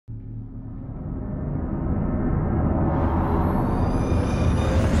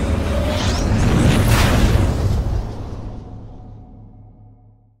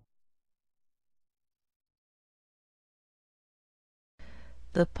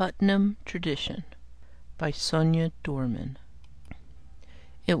The Putnam Tradition by Sonya Dorman.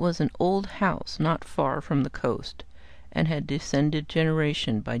 It was an old house not far from the coast, and had descended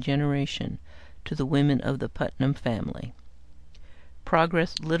generation by generation to the women of the Putnam family.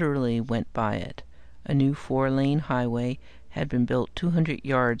 Progress literally went by it. A new 4-lane highway had been built 200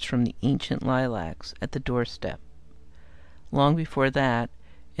 yards from the ancient lilacs at the doorstep. Long before that,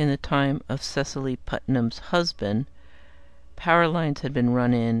 in the time of Cecily Putnam's husband, power lines had been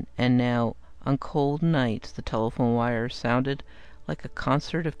run in, and now, on cold nights, the telephone wires sounded like a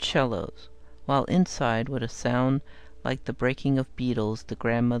concert of cellos, while inside would a sound like the breaking of beetles the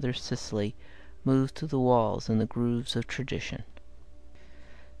grandmother Cecily moved through the walls in the grooves of tradition.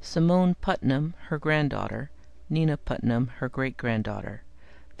 Simone Putnam, her granddaughter, Nina Putnam, her great-granddaughter.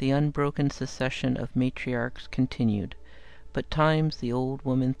 The unbroken succession of matriarchs continued, but times the old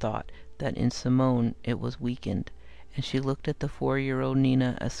woman thought that in Simone it was weakened, and she looked at the 4-year-old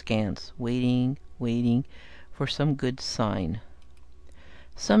Nina askance, waiting for some good sign.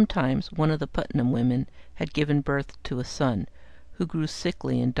 Sometimes one of the Putnam women had given birth to a son, who grew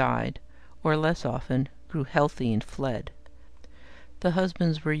sickly and died, or less often grew healthy and fled. The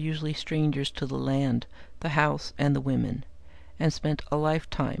husbands were usually strangers to the land, the house, and the women, and spent a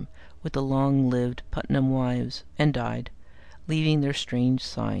lifetime with the long-lived Putnam wives, and died, leaving their strange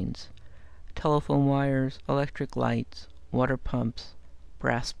signs: telephone wires, electric lights, water pumps,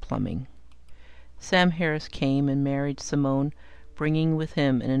 brass plumbing. Sam Harris came and married Simone, bringing with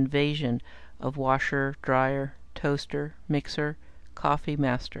him an invasion of washer, dryer, toaster, mixer, coffee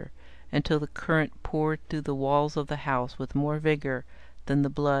master, until the current poured through the walls of the house with more vigor than the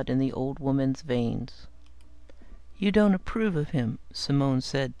blood in the old woman's veins. "You don't approve of him," Simone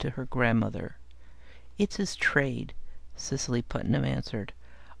said to her grandmother. "It's his trade," Cecily Putnam answered.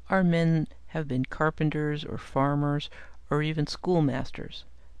 "Our men have been carpenters or farmers or even schoolmasters,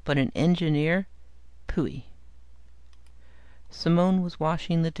 but an engineer? Pooey." Simone was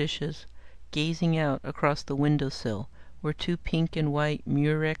washing the dishes, gazing out across the window-sill where 2 pink and white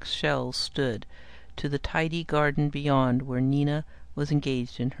murex shells stood, to the tidy garden beyond where Nina was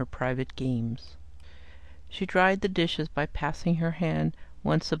engaged in her private games. She dried the dishes by passing her hand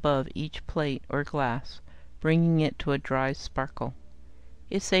once above each plate or glass, bringing it to a dry sparkle.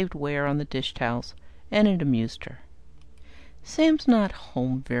 It saved wear on the dish towels, and it amused her. "Sam's not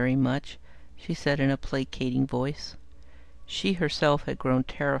home very much," she said in a placating voice. She herself had grown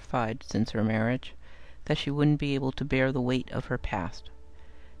terrified since her marriage, that she wouldn't be able to bear the weight of her past.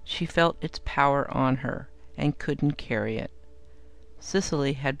 She felt its power on her, and couldn't carry it.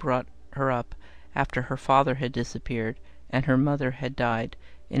 Cecily had brought her up after her father had disappeared, and her mother had died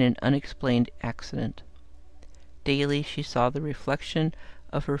in an unexplained accident. Daily she saw the reflection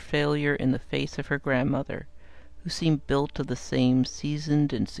of her failure in the face of her grandmother, who seemed built of the same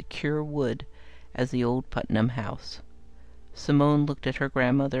seasoned and secure wood as the old Putnam house. Simone looked at her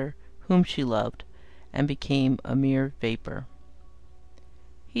grandmother, whom she loved, and became a mere vapor.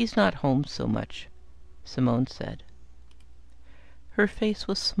 "He's not home so much," Simone said. Her face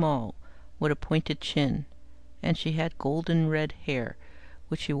was small, with a pointed chin, and she had golden red hair,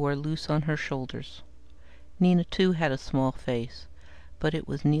 which she wore loose on her shoulders. Nina too had a small face, but it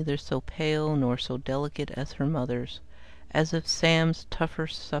was neither so pale nor so delicate as her mother's, as if Sam's tougher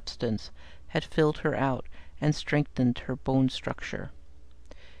substance had filled her out and strengthened her bone structure.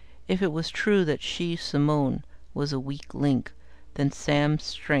 If it was true that she, Simone, was a weak link, then Sam's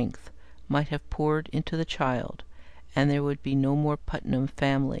strength might have poured into the child, and there would be no more Putnam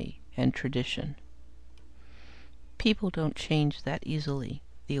family and tradition. "People don't change that easily,"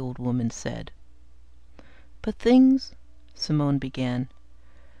 the old woman said. "But things—" Simone began.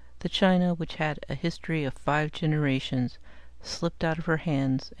 The china, which had a history of 5 generations, slipped out of her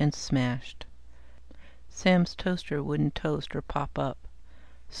hands and smashed. Sam's toaster wouldn't toast or pop up.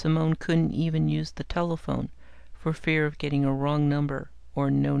 Simone couldn't even use the telephone for fear of getting a wrong number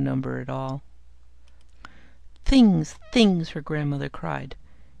or no number at all. "Things, things," her grandmother cried.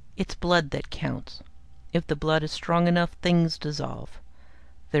 "It's blood that counts. If the blood is strong enough, things dissolve.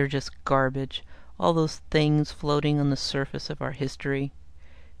 They're just garbage, all those things floating on the surface of our history.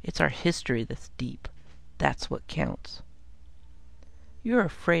 It's our history that's deep. That's what counts." "You're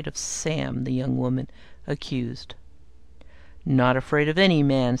afraid of Sam," the young woman accused. "Not afraid of any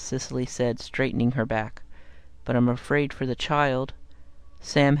man," Cecily said, straightening her back. "But I'm afraid for the child.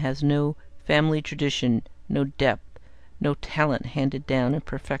 Sam has no family tradition, no depth, no talent handed down and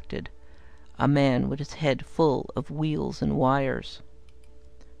perfected. A man with his head full of wheels and wires."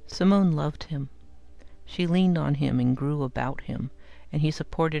 Simone loved him. She leaned on him and grew about him, and he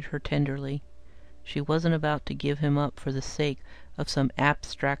supported her tenderly. She wasn't about to give him up for the sake of some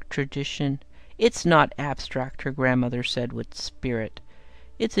abstract tradition. "It's not abstract," her grandmother said with spirit.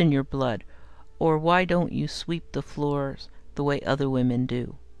 "It's in your blood. Or why don't you sweep the floors the way other women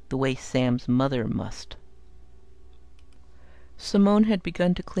do, the way Sam's mother must?" Simone had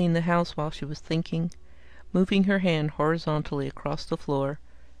begun to clean the house while she was thinking, moving her hand horizontally across the floor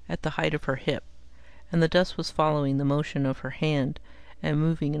at the height of her hip, and the dust was following the motion of her hand and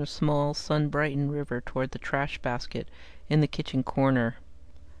moving in a small sun-brightened river toward the trash basket in the kitchen corner.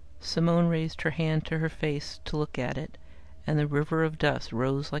 Simone raised her hand to her face to look at it, and the river of dust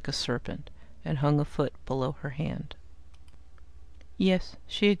rose like a serpent and hung a foot below her hand. "Yes,"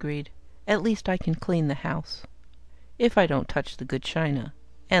 she agreed. "At least I can clean the house. If I don't touch the good china,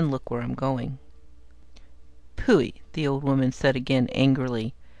 and look where I'm going." "Phooey," the old woman said again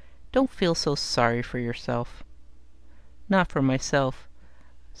angrily. "Don't feel so sorry for yourself." "Not for myself,"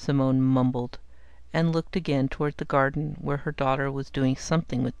 Simone mumbled, and looked again toward the garden where her daughter was doing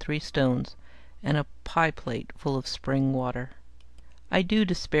something with 3 stones and a pie plate full of spring water. "I do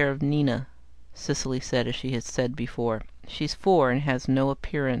despair of Nina," Cicely said as she had said before. "She's 4 and has no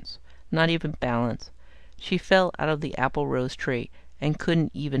appearance, not even balance. She fell out of the apple rose tree and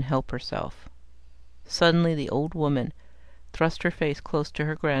couldn't even help herself." Suddenly the old woman thrust her face close to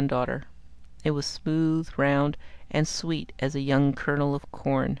her granddaughter. It was smooth, round, and sweet as a young kernel of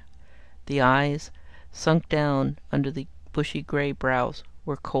corn. The eyes, sunk down under the bushy gray brows,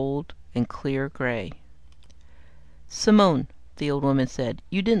 were cold and clear gray. "Simone," the old woman said,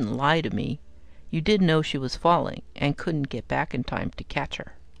 "you didn't lie to me. You did know she was falling, and couldn't get back in time to catch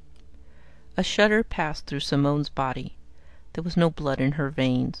her." A shudder passed through Simone's body. There was no blood in her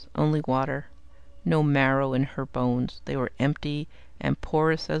veins, only water. No marrow in her bones. They were empty and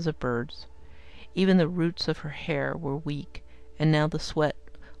porous as a bird's. Even the roots of her hair were weak, and now the sweat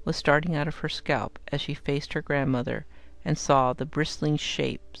was starting out of her scalp as she faced her grandmother and saw the bristling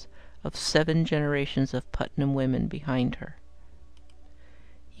shapes of 7 generations of Putnam women behind her.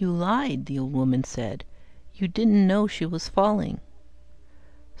 "You lied," the old woman said. "You didn't know she was falling."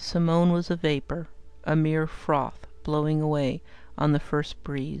 Simone was a vapor, a mere froth blowing away on the first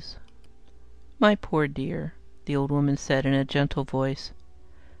breeze. "My poor dear," the old woman said in a gentle voice,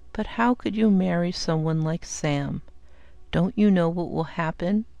 "but how could you marry someone like Sam? Don't you know what will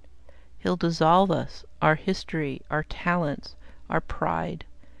happen? He'll dissolve us, our history, our talents, our pride.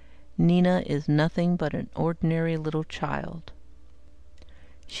 Nina is nothing but an ordinary little child."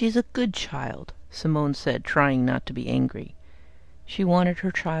 "She's a good child," Simone said, trying not to be angry. She wanted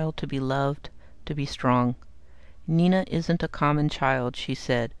her child to be loved, to be strong. "Nina isn't a common child," she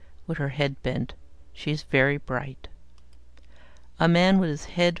said, with her head bent. "She's very bright." "A man with his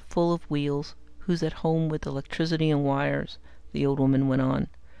head full of wheels, who's at home with electricity and wires," the old woman went on.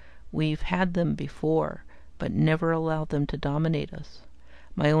 "We've had them before, but never allowed them to dominate us.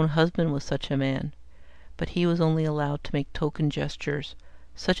 My own husband was such a man, but he was only allowed to make token gestures,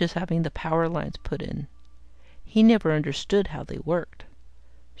 such as having the power lines put in. He never understood how they worked."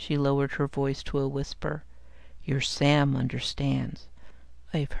 She lowered her voice to a whisper. "Your Sam understands.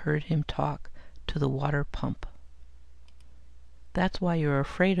 I've heard him talk to the water pump." "That's why you're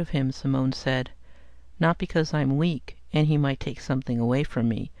afraid of him," Simone said. "Not because I'm weak and he might take something away from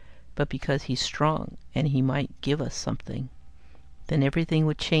me, but because he's strong and he might give us something. Then everything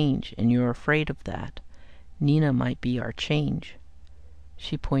would change, and you're afraid of that. Nina might be our change."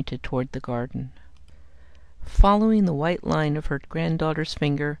 She pointed toward the garden. Following the white line of her granddaughter's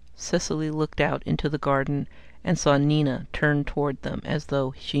finger, Cicely looked out into the garden and saw Nina turn toward them as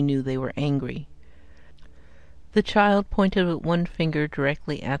though she knew they were angry. The child pointed with one finger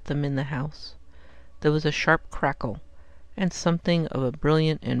directly at them in the house. There was a sharp crackle, and something of a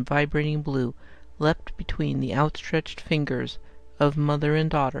brilliant and vibrating blue leapt between the outstretched fingers of mother and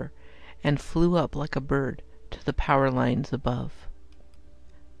daughter and flew up like a bird to the power lines above.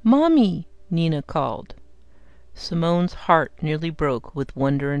 "Mommy!" Nina called. Simone's heart nearly broke with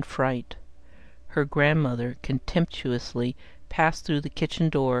wonder and fright. Her grandmother contemptuously passed through the kitchen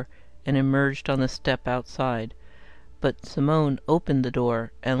door and emerged on the step outside, but Simone opened the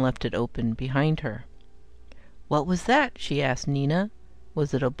door and left it open behind her. "What was that?" she asked Nina.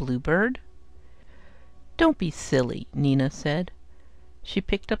 "Was it a bluebird?" "Don't be silly," Nina said. She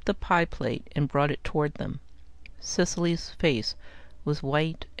picked up the pie plate and brought it toward them. Cicely's face was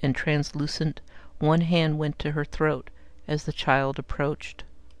white and translucent. One hand went to her throat as the child approached.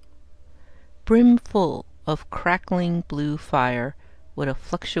 Brimful of crackling blue fire with a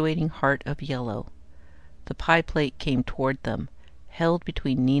fluctuating heart of yellow. The pie plate came toward them, held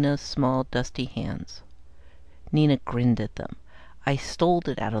between Nina's small dusty hands. Nina grinned at them. "I stole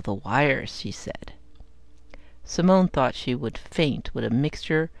it out of the wires," she said. Simone thought she would faint with a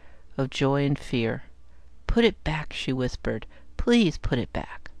mixture of joy and fear. "Put it back," she whispered. "Please put it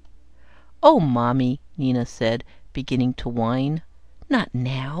back." "Oh, Mommy," Nina said, beginning to whine. "Not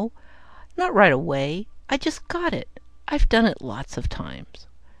now. Not right away. I just got it. I've done it lots of times."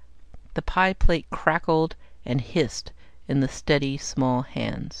 The pie plate crackled and hissed in the steady, small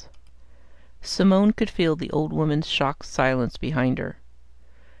hands. Simone could feel the old woman's shocked silence behind her.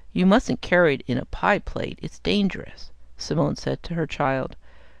 "You mustn't carry it in a pie plate. It's dangerous," Simone said to her child,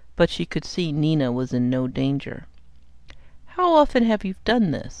 but she could see Nina was in no danger. "How often have you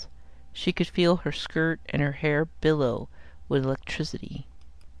done this?" She could feel her skirt and her hair billow with electricity.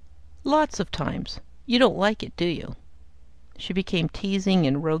 "Lots of times. You don't like it, do you?" She became teasing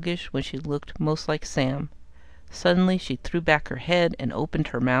and roguish when she looked most like Sam. Suddenly she threw back her head and opened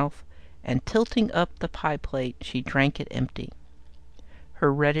her mouth, and tilting up the pie plate, she drank it empty.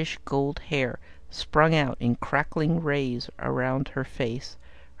 Her reddish gold hair sprung out in crackling rays around her face,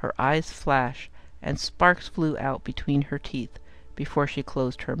 her eyes flashed, and sparks flew out between her teeth before she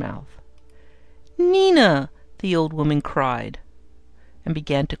closed her mouth. "Nina!" the old woman cried, and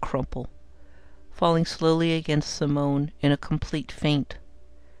began to crumple, falling slowly against Simone in a complete faint.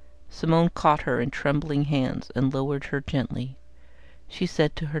 Simone caught her in trembling hands and lowered her gently. She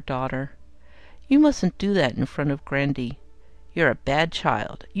said to her daughter, "You mustn't do that in front of Grandy. You're a bad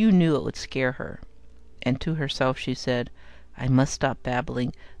child. You knew it would scare her." And to herself she said, "I must stop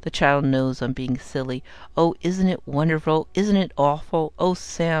babbling. The child knows I'm being silly. Oh, isn't it wonderful? Isn't it awful? Oh,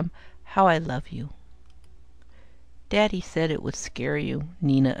 Sam, how I love you." "Daddy said it would scare you,"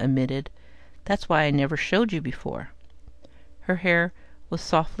 Nina admitted. "That's why I never showed you before." Her hair was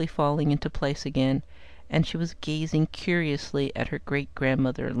softly falling into place again, and she was gazing curiously at her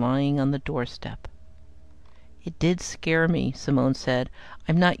great-grandmother lying on the doorstep. "It did scare me," Simone said.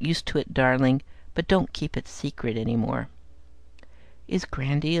 "I'm not used to it, darling, but don't keep it secret any more." "Is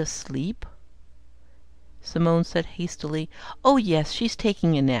Grandy asleep?" Simone said hastily, "Oh, yes, she's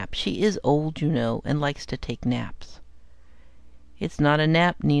taking a nap. She is old, you know, and likes to take naps." "It's not a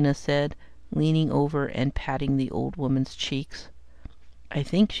nap," Nina said, leaning over and patting the old woman's cheeks. "I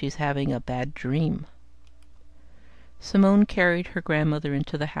think she's having a bad dream." Simone carried her grandmother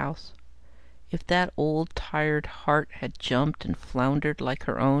into the house. If that old tired heart had jumped and floundered like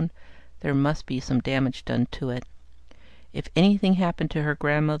her own, there must be some damage done to it. If anything happened to her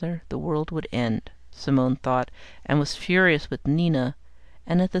grandmother, the world would end, Simone thought, and was furious with Nina,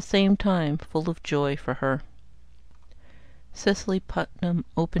 and at the same time full of joy for her. Cecily Putnam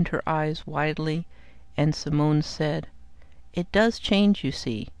opened her eyes widely, and Simone said, "It does change, you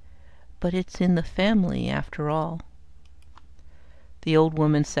see, but it's in the family after all." The old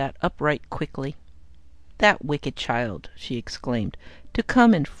woman sat upright quickly. "That wicked child!" she exclaimed. "To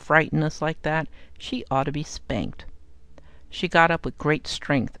come and frighten us like that! She ought to be spanked." She got up with great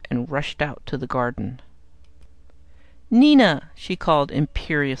strength and rushed out to the garden. "Nina!" she called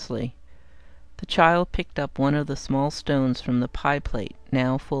imperiously. The child picked up one of the small stones from the pie plate,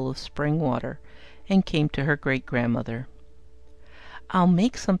 now full of spring water, and came to her great-grandmother. "I'll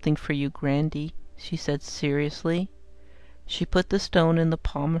make something for you, Grandy," she said seriously. She put the stone in the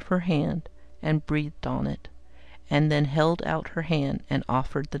palm of her hand and breathed on it, and then held out her hand and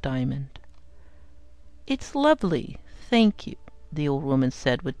offered the diamond. "It's lovely, thank you," the old woman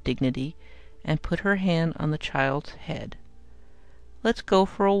said with dignity, and put her hand on the child's head. "Let's go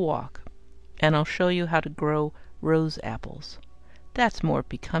for a walk, and I'll show you how to grow rose apples. That's more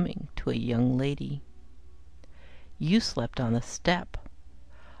becoming to a young lady." "You slept on the step."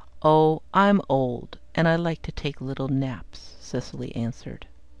 "Oh, I'm old, and I like to take little naps," Cecily answered.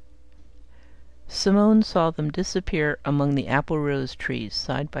 Simone saw them disappear among the apple rose trees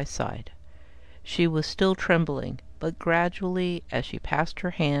side by side. She was still trembling, but gradually, as she passed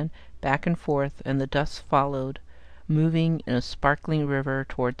her hand back and forth and the dust followed, moving in a sparkling river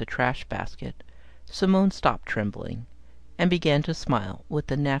toward the trash basket, Simone stopped trembling and began to smile with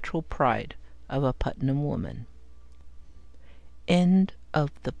the natural pride of a Putnam woman. End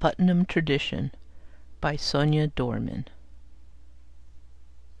of The Putnam Tradition by Sonya Dorman.